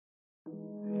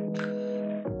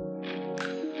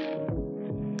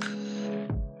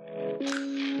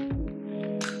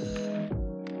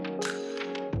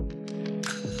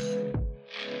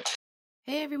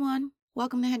everyone.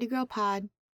 Welcome to HeadyGirlPod,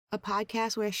 a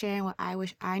podcast where sharing what I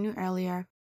wish I knew earlier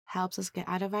helps us get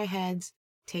out of our heads,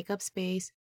 take up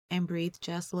space, and breathe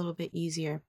just a little bit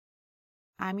easier.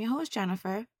 I'm your host,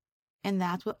 Jennifer, and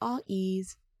that's with all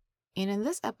ease. And in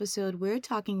this episode, we're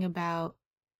talking about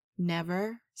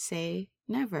never say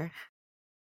never.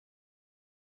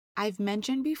 I've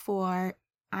mentioned before,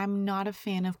 I'm not a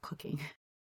fan of cooking.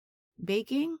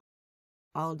 Baking,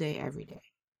 all day, every day.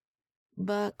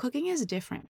 But cooking is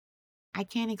different. I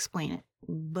can't explain it,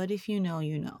 but if you know,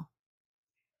 you know.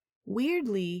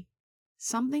 Weirdly,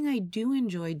 something I do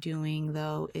enjoy doing,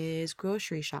 though, is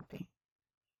grocery shopping.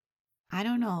 I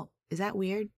don't know, is that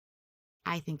weird?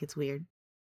 I think it's weird.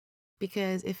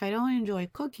 Because if I don't enjoy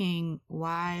cooking,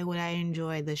 why would I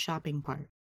enjoy the shopping part?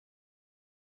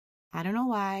 I don't know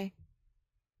why.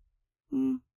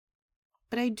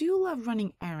 But I do love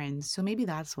running errands, so maybe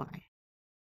that's why.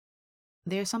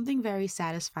 There's something very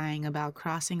satisfying about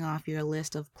crossing off your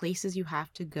list of places you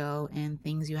have to go and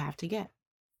things you have to get.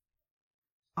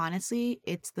 Honestly,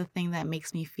 it's the thing that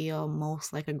makes me feel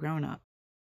most like a grown-up.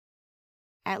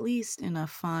 At least in a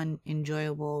fun,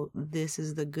 enjoyable, this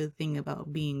is the good thing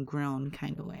about being grown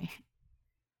kind of way.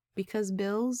 Because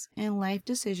bills and life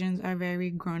decisions are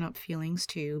very grown-up feelings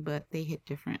too, but they hit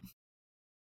different.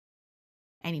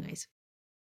 Anyways,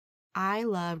 I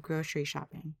love grocery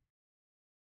shopping.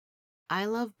 I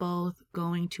love both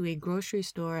going to a grocery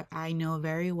store I know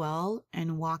very well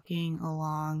and walking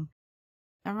along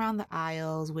around the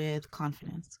aisles with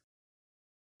confidence.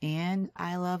 And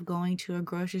I love going to a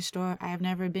grocery store I've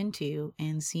never been to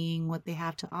and seeing what they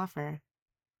have to offer,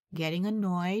 getting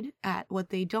annoyed at what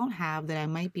they don't have that I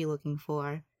might be looking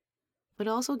for, but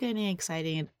also getting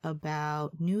excited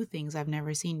about new things I've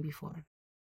never seen before.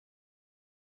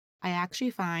 I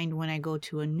actually find when I go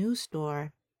to a new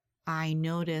store, I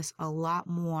notice a lot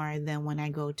more than when I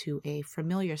go to a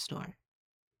familiar store.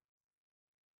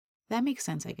 That makes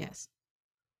sense, I guess.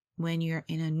 When you're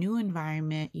in a new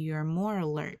environment, you're more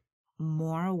alert,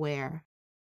 more aware.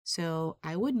 So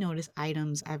I would notice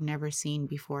items I've never seen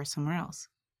before somewhere else.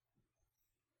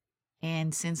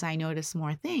 And since I notice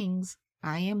more things,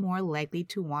 I am more likely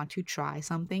to want to try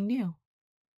something new.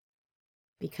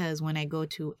 Because when I go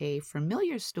to a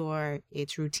familiar store,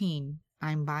 it's routine.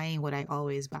 I'm buying what I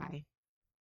always buy.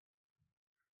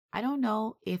 I don't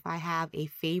know if I have a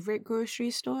favorite grocery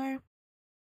store.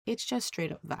 It's just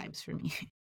straight up vibes for me.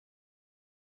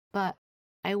 But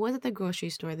I was at the grocery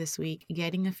store this week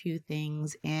getting a few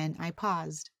things and I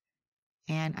paused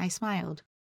and I smiled.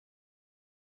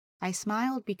 I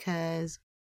smiled because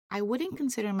I wouldn't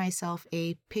consider myself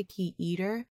a picky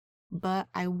eater, but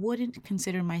I wouldn't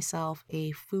consider myself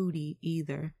a foodie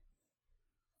either.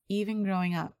 Even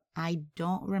growing up, I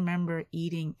don't remember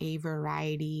eating a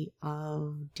variety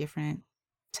of different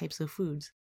types of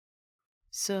foods.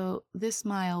 So this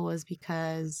smile was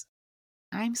because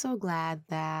I'm so glad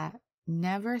that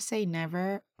never say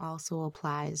never also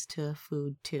applies to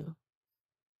food too.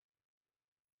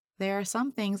 There are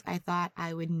some things I thought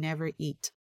I would never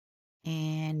eat,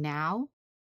 and now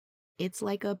it's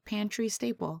like a pantry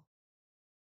staple.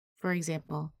 For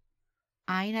example,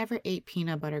 I never ate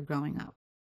peanut butter growing up.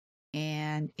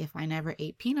 And if I never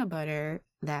ate peanut butter,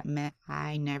 that meant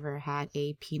I never had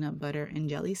a peanut butter and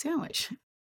jelly sandwich.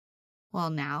 Well,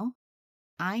 now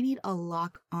I need a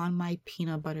lock on my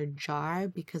peanut butter jar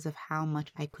because of how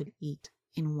much I could eat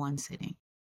in one sitting.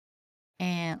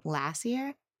 And last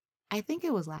year, I think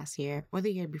it was last year or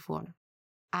the year before,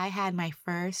 I had my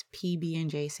first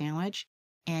PB&J sandwich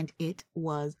and it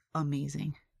was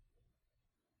amazing.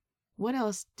 What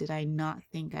else did I not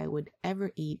think I would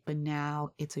ever eat, but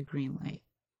now it's a green light?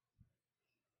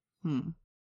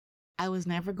 I was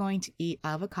never going to eat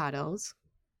avocados,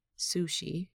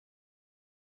 sushi,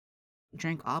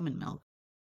 drink almond milk,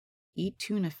 eat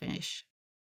tuna fish,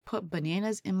 put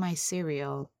bananas in my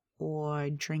cereal,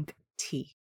 or drink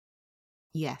tea.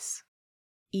 Yes,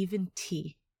 even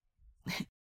tea.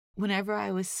 Whenever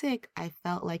I was sick, I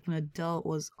felt like an adult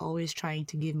was always trying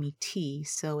to give me tea,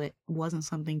 so it wasn't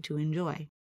something to enjoy.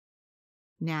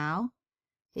 Now,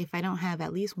 if I don't have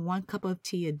at least 1 cup of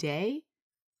tea a day,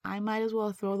 I might as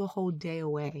well throw the whole day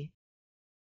away.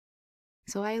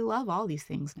 So I love all these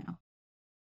things now.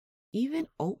 Even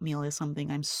oatmeal is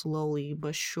something I'm slowly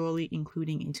but surely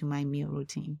including into my meal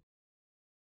routine.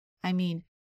 I mean,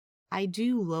 I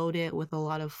do load it with a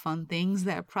lot of fun things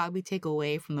that probably take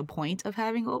away from the point of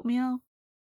having oatmeal,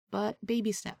 but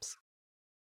baby steps.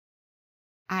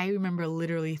 I remember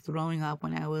literally throwing up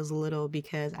when I was little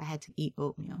because I had to eat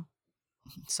oatmeal.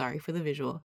 Sorry for the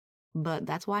visual, but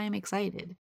that's why I'm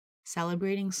excited.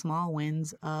 Celebrating small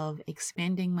wins of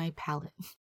expanding my palate.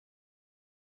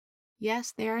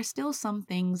 Yes, there are still some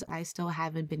things I still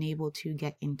haven't been able to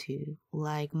get into,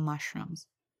 like mushrooms.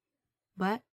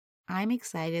 But I'm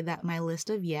excited that my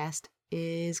list of yes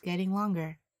is getting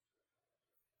longer.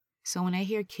 So when I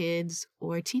hear kids,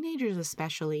 or teenagers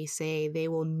especially, say they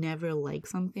will never like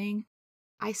something,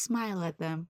 I smile at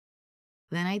them.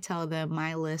 Then I tell them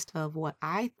my list of what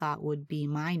I thought would be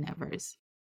my nevers.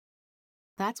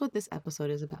 That's what this episode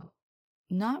is about.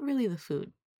 Not really the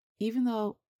food, even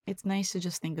though it's nice to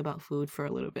just think about food for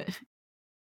a little bit.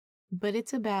 But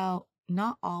it's about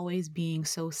not always being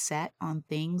so set on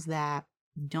things that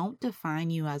don't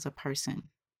define you as a person.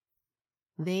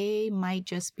 They might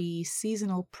just be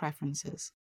seasonal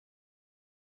preferences.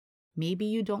 Maybe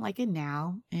you don't like it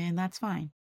now, and that's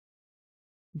fine.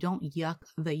 Don't yuck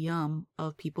the yum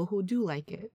of people who do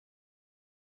like it.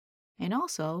 And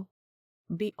also,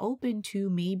 be open to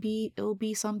maybe it'll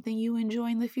be something you enjoy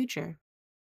in the future.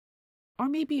 Or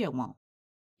maybe it won't.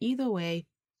 Either way,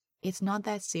 it's not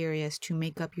that serious to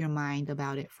make up your mind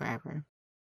about it forever.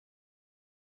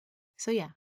 So yeah,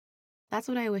 that's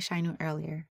what I wish I knew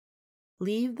earlier.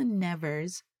 Leave the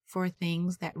nevers for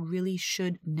things that really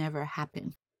should never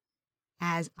happen.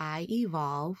 As I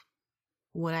evolve,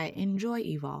 what I enjoy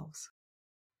evolves.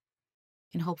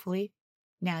 And hopefully,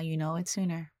 now you know it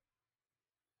sooner.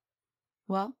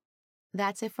 Well,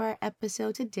 that's it for our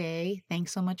episode today.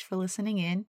 Thanks so much for listening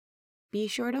in. Be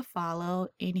sure to follow,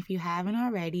 and if you haven't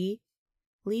already,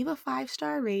 leave a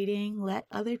 5-star rating. Let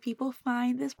other people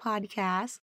find this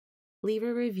podcast. Leave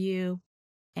a review,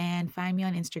 and find me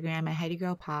on Instagram at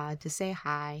HeadyGirlPod to say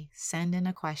hi, send in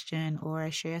a question, or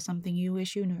share something you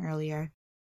wish you knew earlier.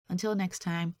 Until next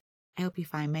time, I hope you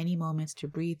find many moments to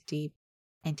breathe deep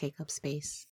and take up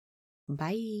space.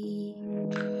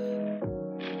 Bye.